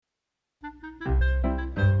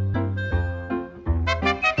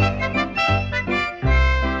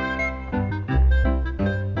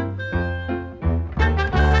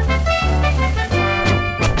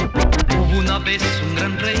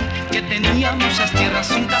muchas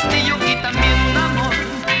tierras, un castillo y también un amor.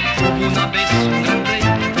 Hubo una vez un gran rey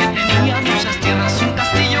que tenía muchas tierras, un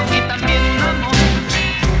castillo y también un amor.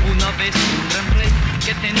 Hubo una vez un gran rey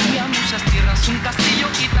que tenía muchas tierras, un castillo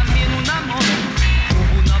y también un amor.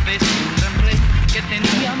 Hubo una vez un gran rey que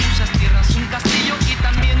tenía muchas tierras, un castillo y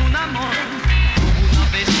también un amor. Hubo una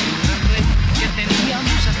vez un gran rey que tenía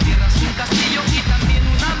muchas tierras, un castillo y también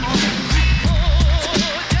un amor.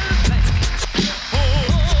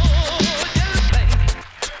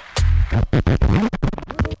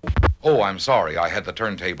 Oh, I'm sorry. I had the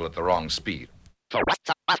turntable at the wrong speed.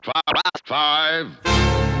 5,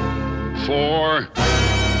 4,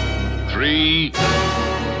 3,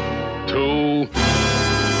 2,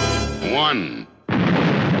 1.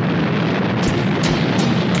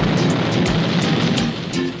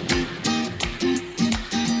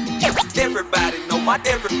 Everybody know my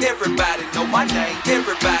everybody know my name.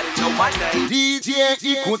 Everybody know my name. DJ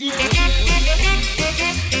equal.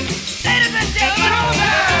 Ladies and gentlemen,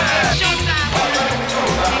 showtime.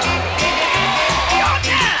 Your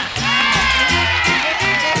time.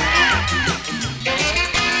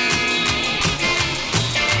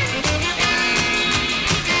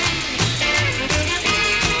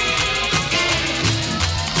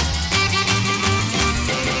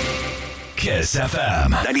 Kiss FM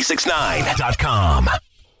 96.9.com.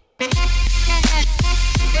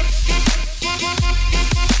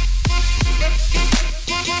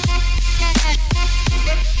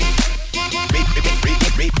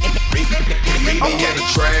 Meet me in the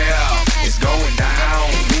trail, it's going down.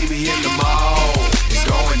 Meet me in the mall, it's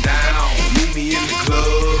going down. Meet me in the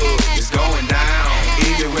club, it's going down.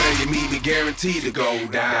 Anywhere you meet me, guaranteed to go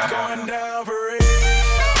down. It's going down for real.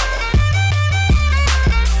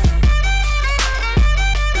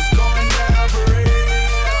 It's going down for real.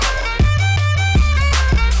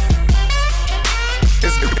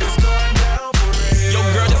 It's going down for real. Yo,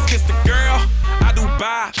 girl, just kiss the girl. I do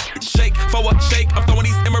buy. Shake for a shake. I'm throwing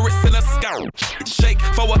these Emirates in a scout. Shake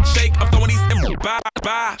for a shake. I'm throwing these Emirates.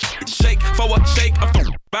 Bye. Shake for a shake. I'm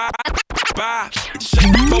throwing bye.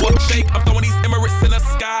 Shake for a shake. I'm throwing these Emirates in the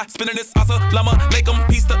sky. Spinning this asa llama. Lake 'em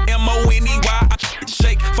piece to M-O-N-E-Y.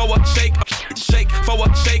 Shake for a shake. Shake for a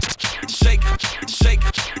shake. Shake. Shake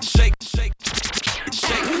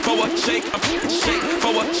for a shake. Shake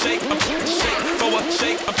for a shake. Shake for a shake. Shake for a shake.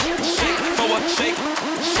 Shake for a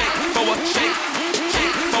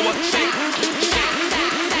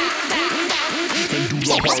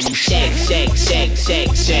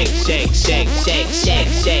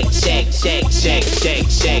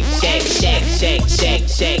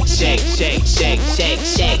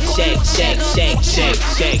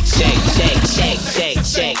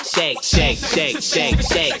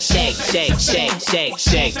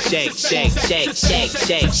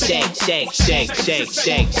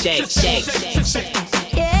shake. Shake for a shake.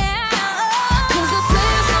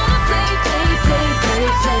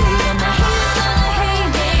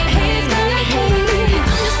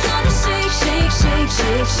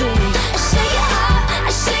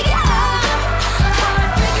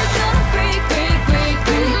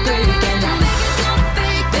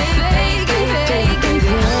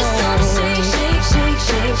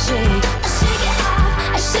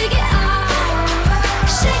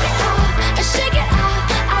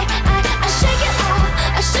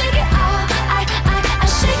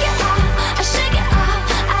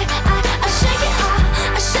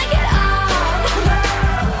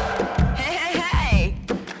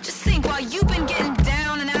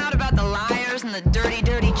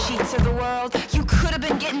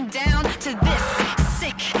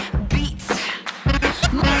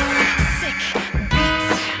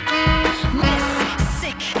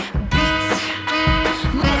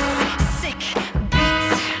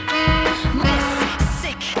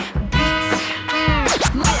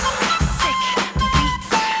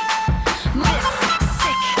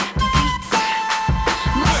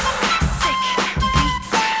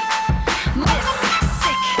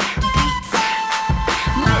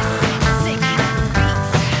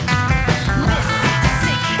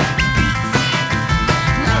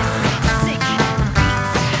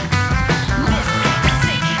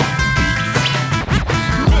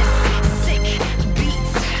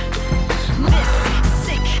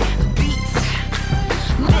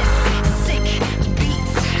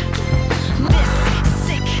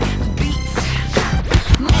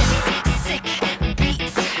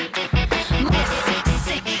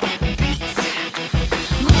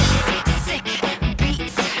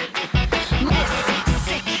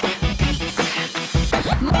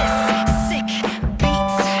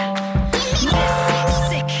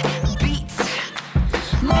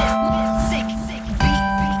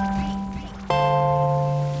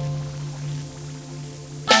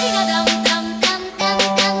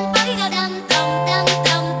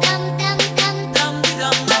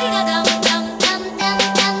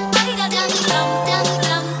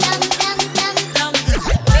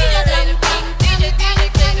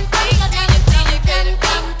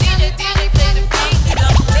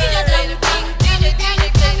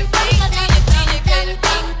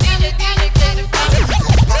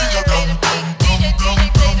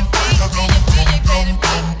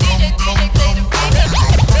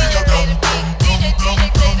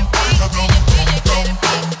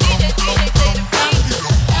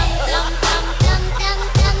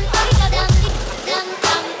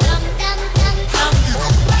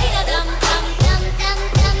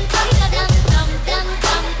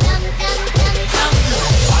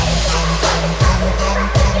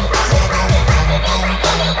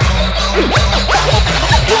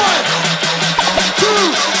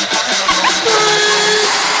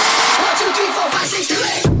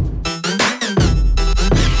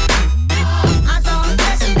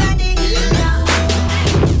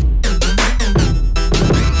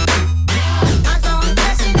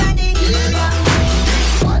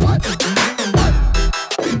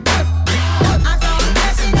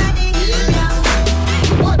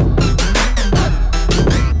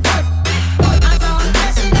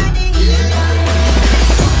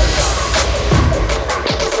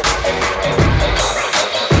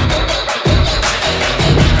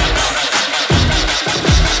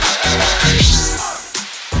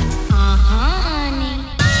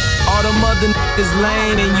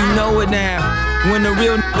 When the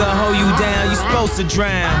real nigga hold you down, you supposed to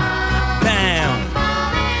drown. Pound.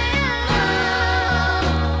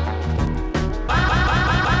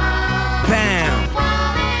 Pound.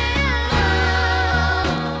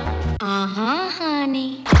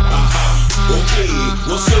 Honey. Okay,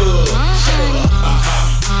 what's up?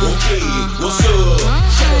 Okay, what's up?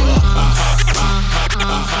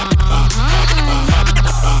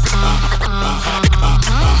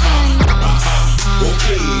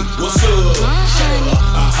 Okay, what's up? Okay, what's up?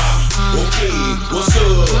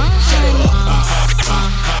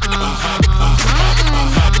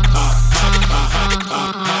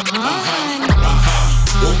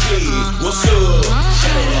 Okay, what's up? Okay, what's up?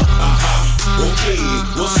 Okay,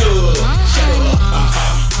 what's up?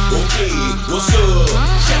 Okay, what's up?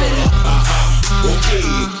 Okay,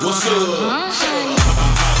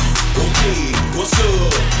 what's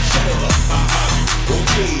up?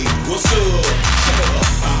 Okay, what's up?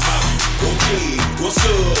 Okay, what's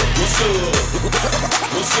up? What's up?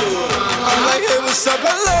 What's up? I'm like, hey, what's up?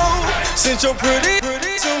 Hello. Since you're pretty,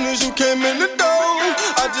 soon as you came in the door,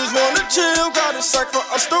 I just wanna chill, got a sack for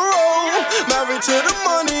us to roll. Married to the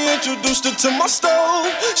money, introduced her to my stove.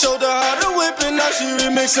 Showed her how to whip it, now she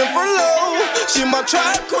remixing for low. She my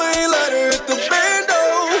track queen, let her hit the bando.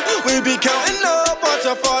 We be counting up, watch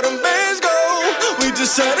how far them bands go. We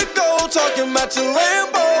just set a goal, talking matching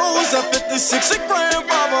Lambos. At 56 a gram,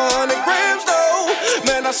 500 grams though.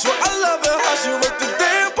 Man, I swear I love her, how she work the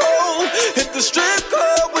damn pole. Hit the strip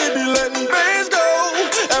club, we be letting bands go.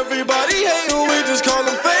 Everybody hatin', we just call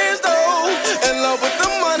them fans though. In love with the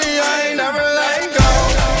money, I ain't never letting go.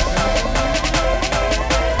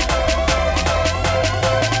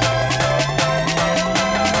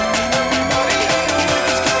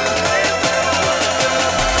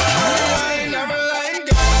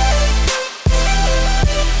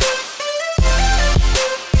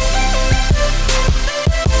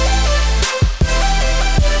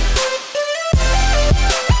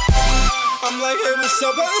 What's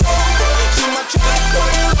up, hello? She my track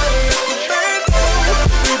queen, let her hit the band.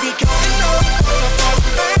 We be counting up, watch how far the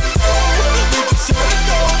bands go. We just set a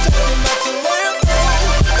goal, talking matching Lambo.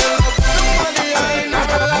 In love with the money, I ain't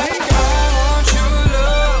never letting go. I want your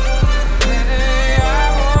love, hey, I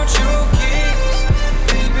want your kiss.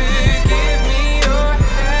 Baby, give me your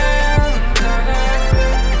hand,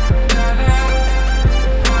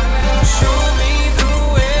 show me the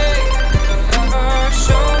way, lover,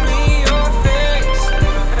 show me your face.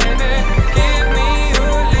 Give me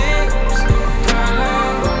your lips,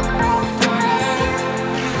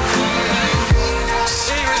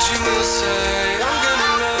 say what you will say, I'm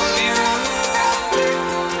gonna love you.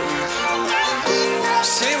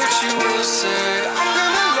 Say what you will say, I'm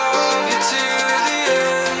gonna love you till the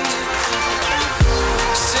end.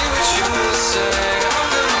 Say what you will say, I'm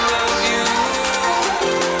gonna love you.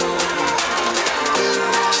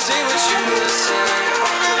 Say what you will say,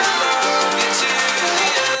 I'm gonna love you till the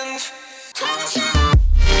end.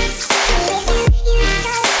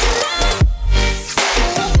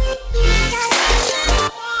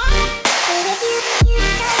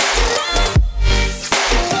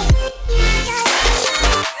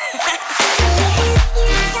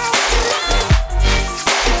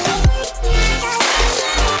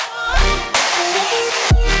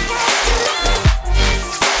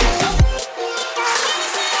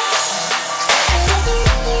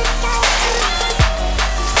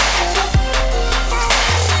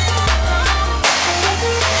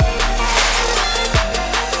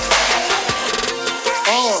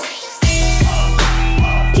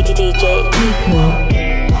 DJ Nico.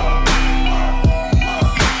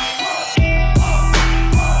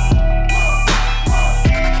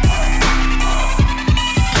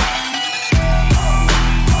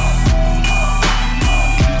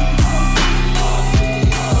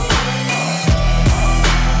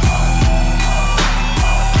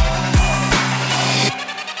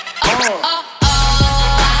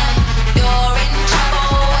 You're in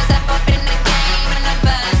trouble, step up in the game and I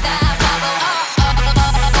burst that bubble.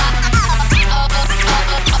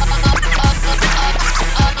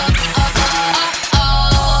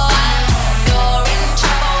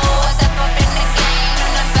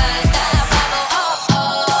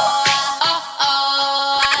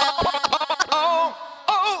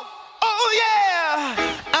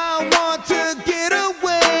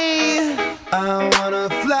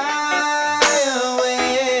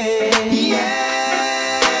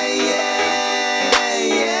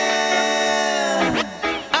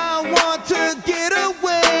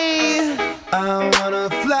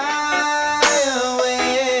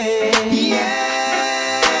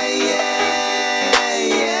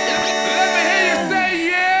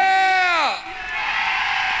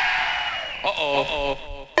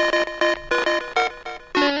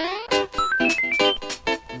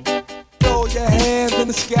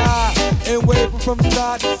 from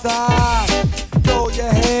side to side. Throw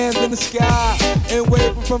your hands in the sky and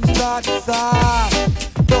wave them from side to side.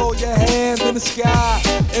 Throw your hands in the sky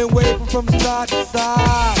and wave them from side to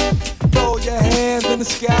side. Throw your hands in the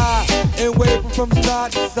sky and wave them from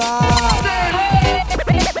side to side.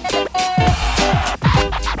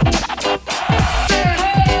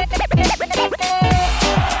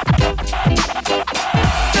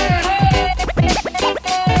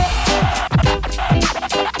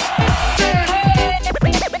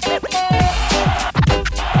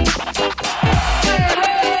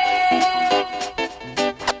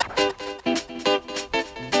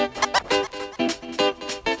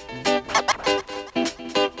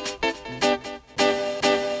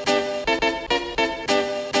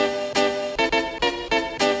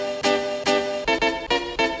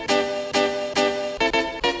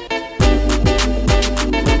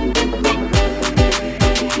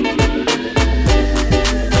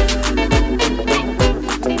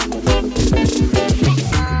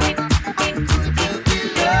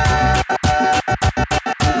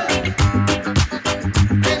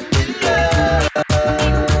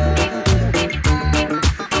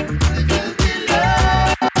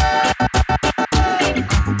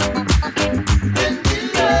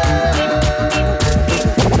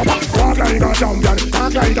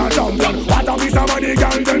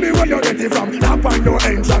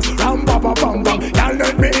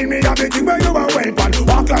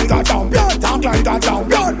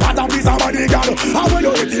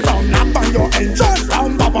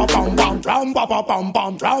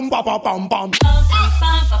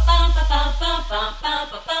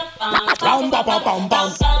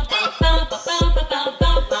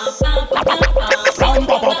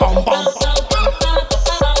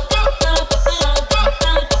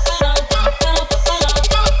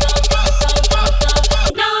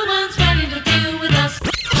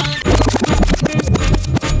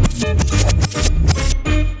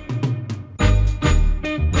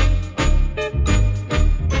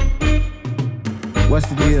 What's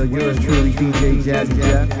the deal? Yours truly, DJ Jazzy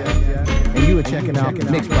Jeff. And you are checking out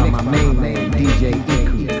mixed by my main man, DJ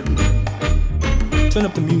Iku. Turn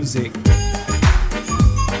up the music.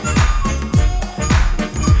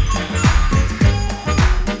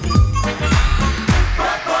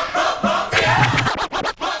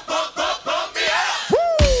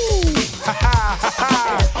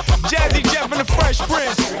 Jazzy Jeff and the Fresh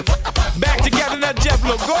Prince. Back together, that Jeff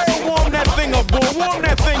look. Go ahead and warm that thing up, boy. Warm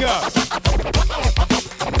that thing up.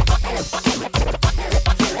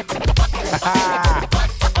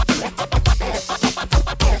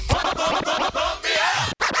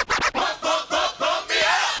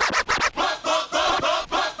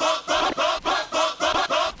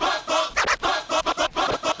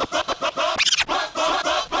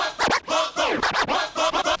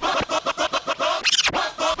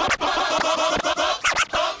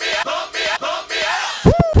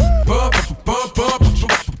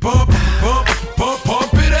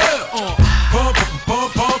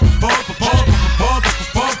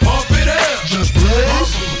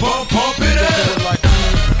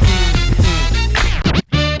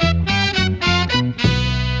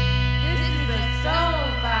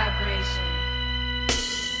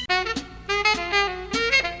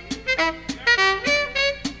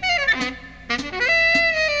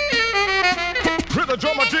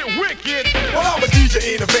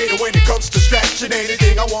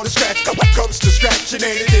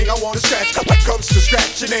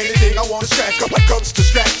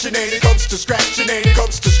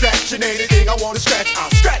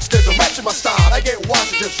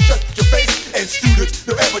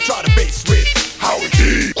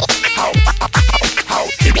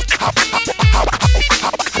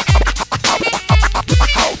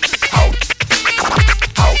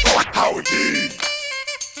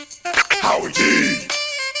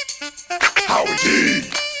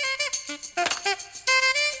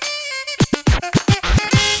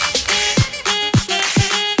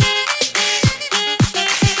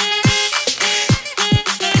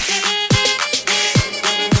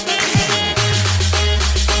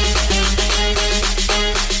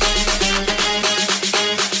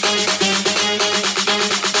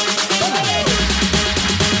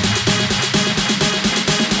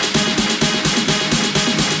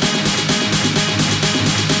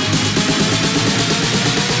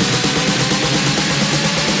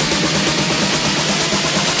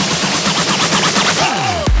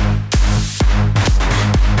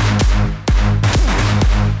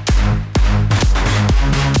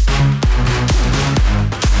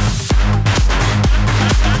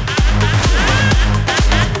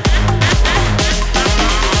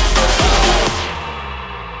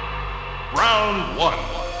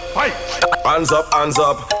 Hands up, hands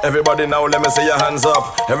up. Everybody now, let me see your hands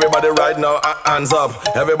up. Everybody right now, hands up.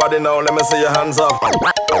 Everybody now, let me see your hands up.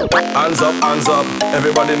 Hands up, hands up.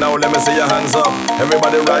 Everybody now, let me see your hands up.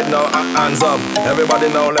 Everybody right now, hands up.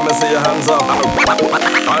 Everybody now, let me see your hands up.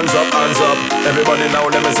 Hands up, hands up. Everybody now,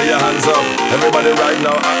 let me see your hands up. Everybody right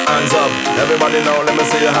now, hands up. Everybody now, let me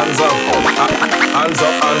see your hands up. Hands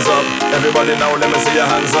up, hands up. Everybody now, let me see your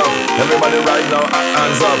hands up. Everybody right now,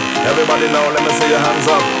 hands up. Everybody now, let me see your hands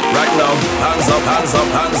up. Right now, hands up, hands up,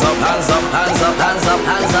 hands up, hands up, hands up, hands up,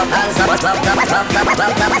 hands up, hands up.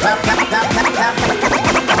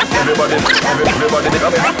 Everybody, everybody,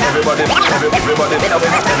 everybody,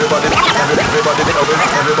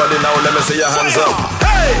 everybody now, let me see your hands up.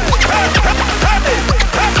 Hey, hey, hey,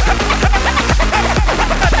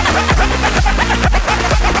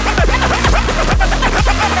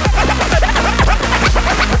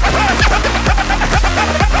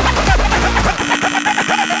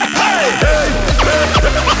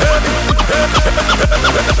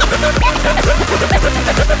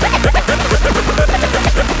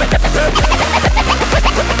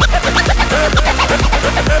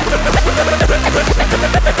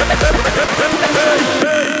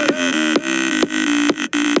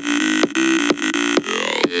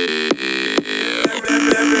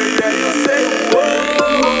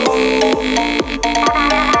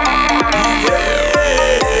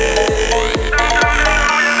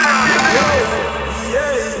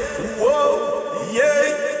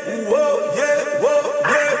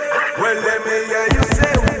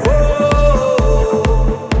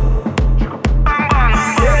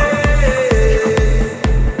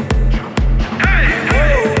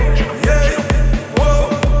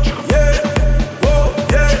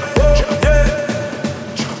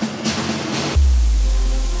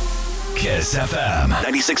 Kiss FM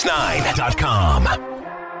 96.9.com.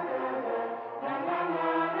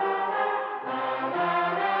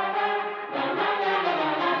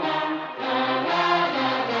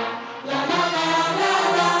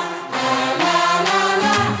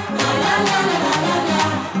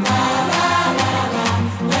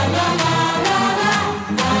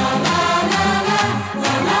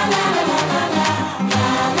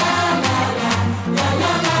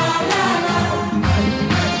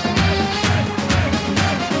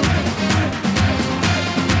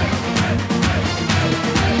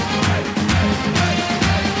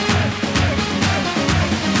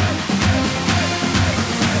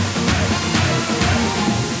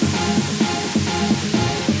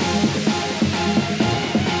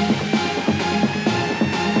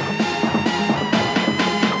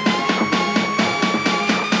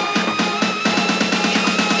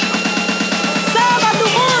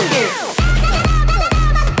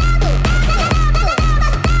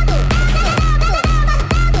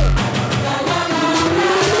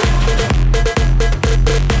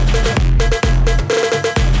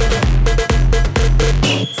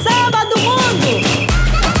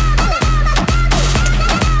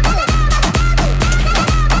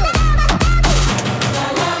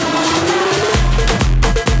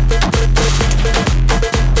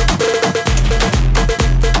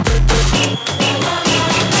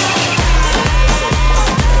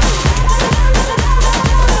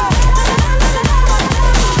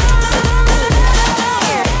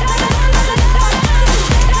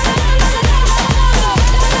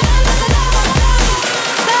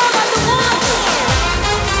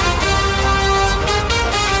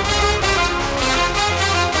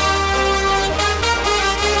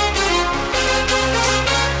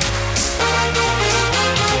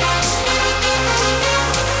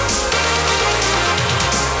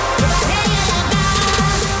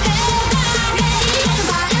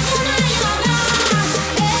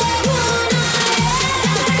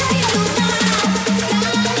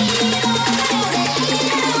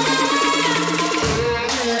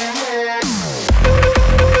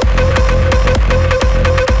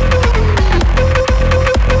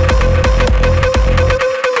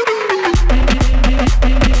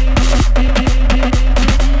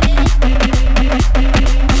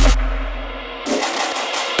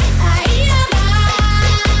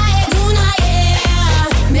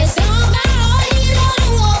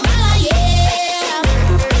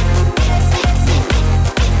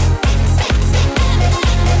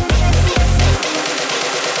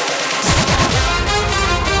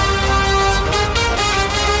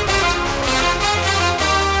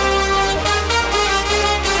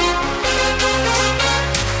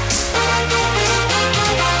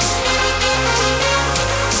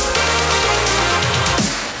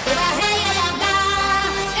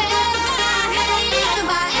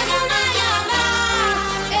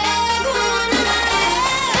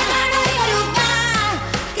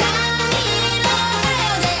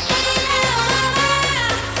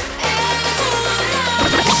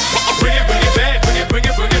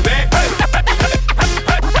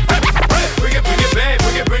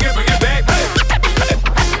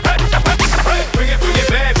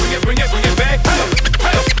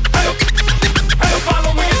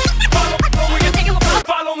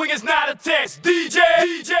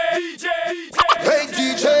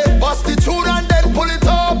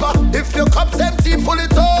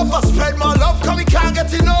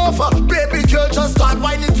 Baby girl, just start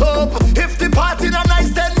wind it up. If the party not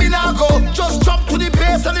nice, then me nah go. Just jump to the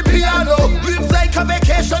bass and the piano. Live like a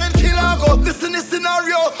vacation in Kilago. Listen this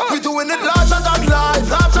scenario. We doing it larger than life,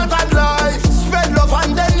 larger than life. Spread love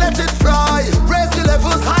and then let it fly. Raise the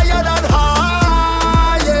levels higher than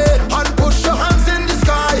high, yeah. And push your hands in the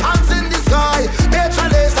sky, hands in the sky. Nature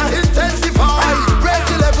laser intensify. Raise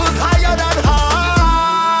the levels higher than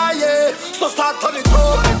high, yeah. So start turn it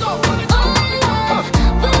up.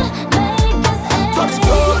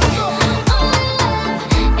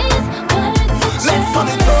 Let's turn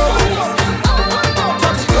it up.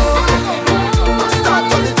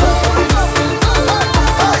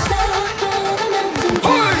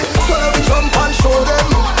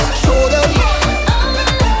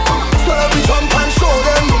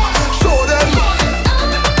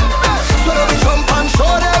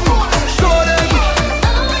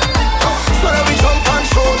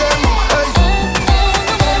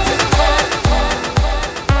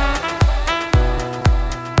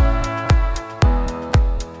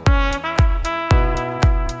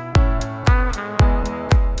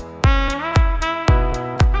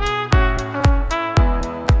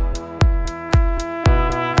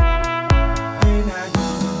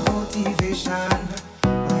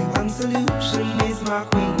 My one solution is my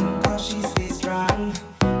queen.